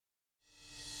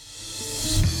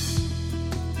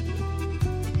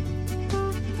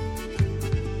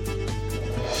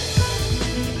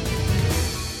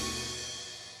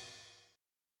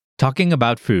Talking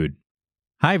about food.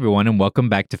 Hi everyone and welcome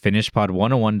back to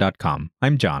FinishPod101.com.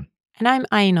 I'm John. And I'm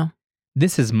Aino.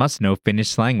 This is Must Know Finnish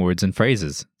Slang Words and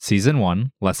Phrases, Season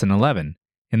 1, Lesson 11.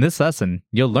 In this lesson,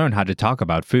 you'll learn how to talk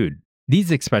about food.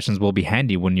 These expressions will be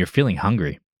handy when you're feeling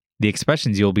hungry. The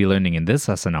expressions you'll be learning in this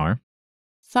lesson are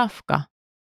Safka,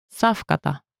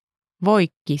 safkata,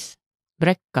 voikkis,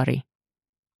 brekkari.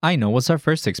 Aino, what's our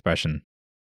first expression?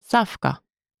 Safka,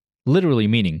 Literally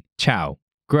meaning chow,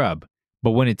 grub,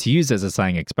 but when it's used as a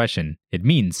slang expression, it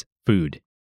means food.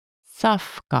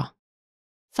 safka,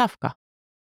 safka,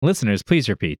 Listeners, please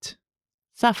repeat.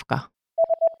 safka.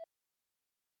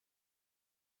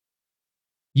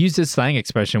 Use this slang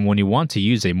expression when you want to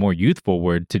use a more youthful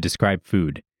word to describe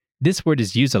food. This word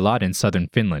is used a lot in southern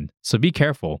Finland, so be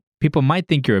careful. People might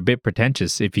think you're a bit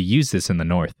pretentious if you use this in the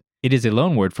north. It is a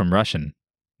loan word from Russian.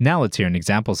 Now let's hear an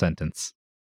example sentence.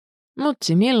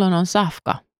 Mutsi, milloin on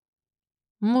safka?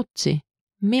 Mutsi,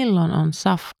 milloin on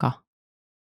safka?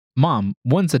 Mom,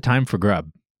 when's the time for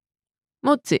grub?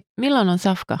 Mutsi, milloin on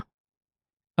safka?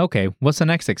 Okay, what's the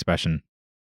next expression?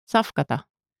 Safkata,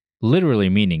 Literally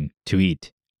meaning to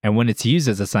eat. And when it's used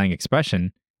as a slang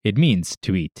expression, it means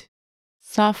to eat.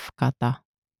 safkata,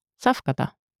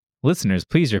 safkata, Listeners,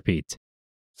 please repeat.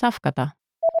 safkata.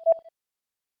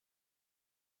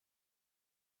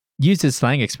 Use this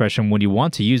slang expression when you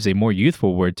want to use a more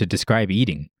youthful word to describe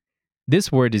eating.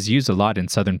 This word is used a lot in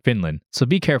southern Finland, so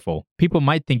be careful. People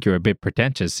might think you're a bit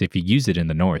pretentious if you use it in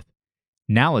the north.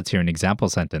 Now let's hear an example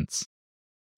sentence.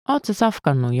 Oot sä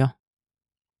safkannut jo?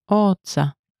 Oot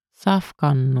sä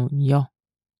safkannut jo?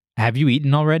 Have you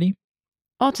eaten already?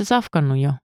 Oot sä safkannut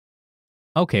jo?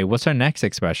 Okay, what's our next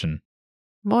expression?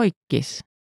 Voikkis,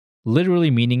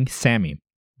 Literally meaning Sammy,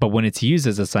 but when it's used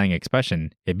as a slang expression,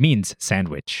 it means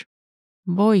sandwich.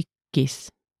 voikkis,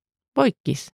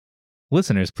 voikkis,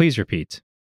 Listeners, please repeat.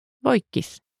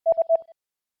 voikkis.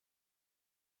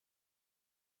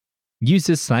 Use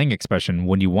this slang expression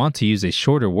when you want to use a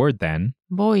shorter word than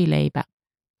Voileipä.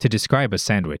 to describe a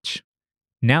sandwich.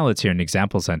 Now let's hear an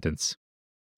example sentence.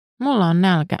 Mulla on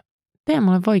nälkä. Tee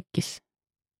mulle voikkis.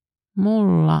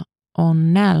 Mulla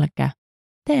on nälkä.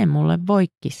 Tee mulle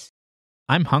voikkis.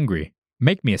 I'm hungry.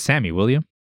 Make me a Sammy, will you?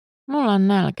 Mulla on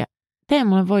nälkä. Tee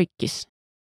mulle voikkis.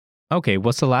 Okay,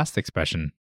 what's the last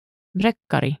expression?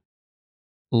 Brekkari,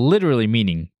 Literally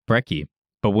meaning brekkie,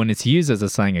 but when it's used as a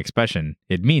slang expression,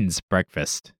 it means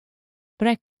breakfast.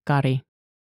 brekkari,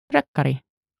 brekkari,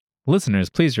 Listeners,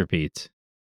 please repeat.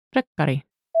 brekkari.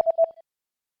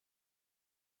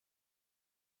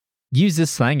 Use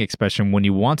this slang expression when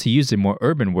you want to use a more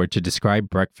urban word to describe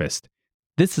breakfast.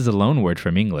 This is a loan word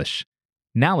from English.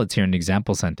 Now let's hear an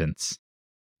example sentence.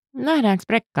 Nähdäänkö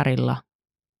brekkarilla?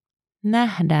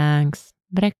 Nähdäänkö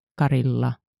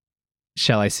brekkarilla?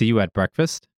 Shall I see you at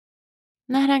breakfast?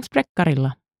 Nähdäänkö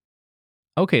brekkarilla?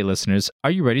 Okay, listeners,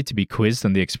 are you ready to be quizzed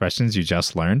on the expressions you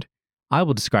just learned? I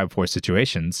will describe 4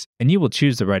 situations, and you will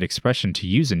choose the right expression to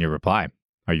use in your reply.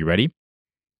 Are you ready?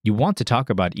 You want to talk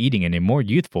about eating in a more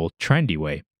youthful, trendy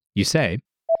way. You say,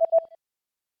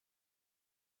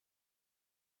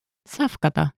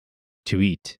 Safkata, to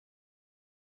eat.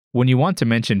 When you want to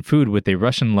mention food with a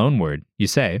Russian loan word, you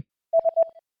say,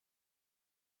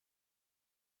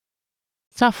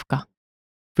 safka,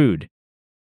 food.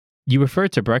 You refer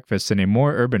to breakfast in a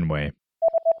more urban way,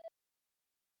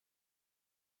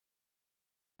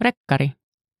 brekkari,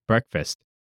 breakfast.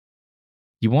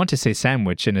 You want to say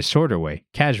sandwich in a shorter way,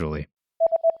 casually,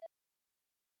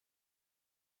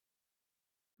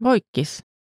 voikkis.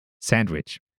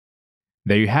 sandwich.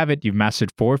 There you have it, you've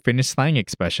mastered 4 Finnish slang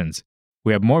expressions.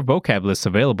 We have more vocab lists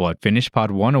available at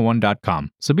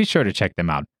FinishPod101.com, so be sure to check them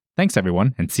out. Thanks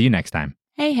everyone, and see you next time.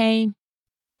 Hei hei!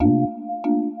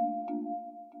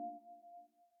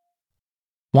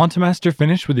 Want to master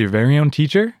Finnish with your very own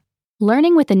teacher?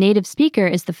 Learning with a native speaker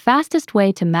is the fastest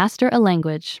way to master a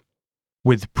language.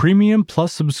 With Premium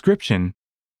Plus subscription,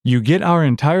 you get our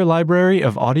entire library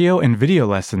of audio and video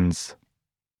lessons.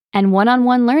 And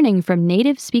one-on-one learning from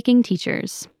native-speaking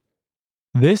teachers.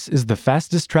 This is the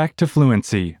fastest track to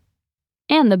fluency.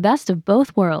 And the best of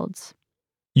both worlds.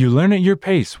 You learn at your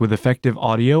pace with effective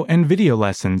audio and video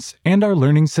lessons and our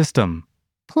learning system.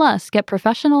 Plus, get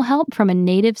professional help from a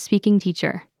native-speaking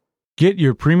teacher. Get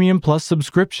your Premium Plus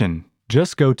subscription.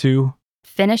 Just go to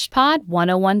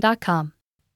FinishPod101.com.